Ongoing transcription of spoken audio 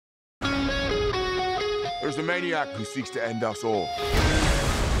There's a maniac who seeks to end us all.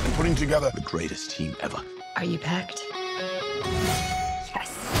 And putting together the greatest team ever. Are you packed? Yes.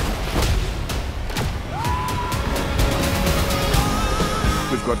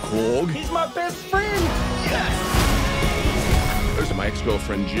 We've got Korg. He's my best friend! Yes! There's my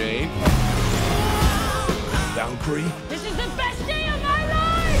ex-girlfriend, Jane. Valkyrie. This is the best day of my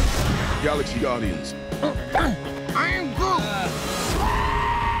life! Galaxy Guardians. Iron Groot!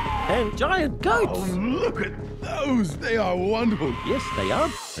 And giant goats. Oh, look at those. They are wonderful. Yes, they are.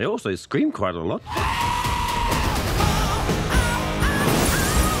 They also scream quite a lot.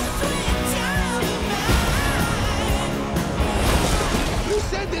 You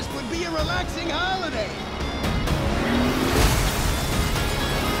said this would be a relaxing holiday!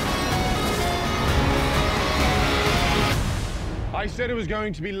 I said it was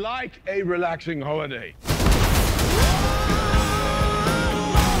going to be like a relaxing holiday.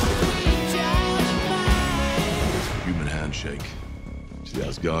 Human handshake to the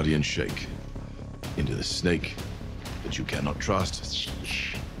Asgardian shake into the snake that you cannot trust.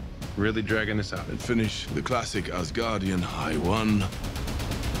 Really dragging this out. And finish the classic Asgardian I won.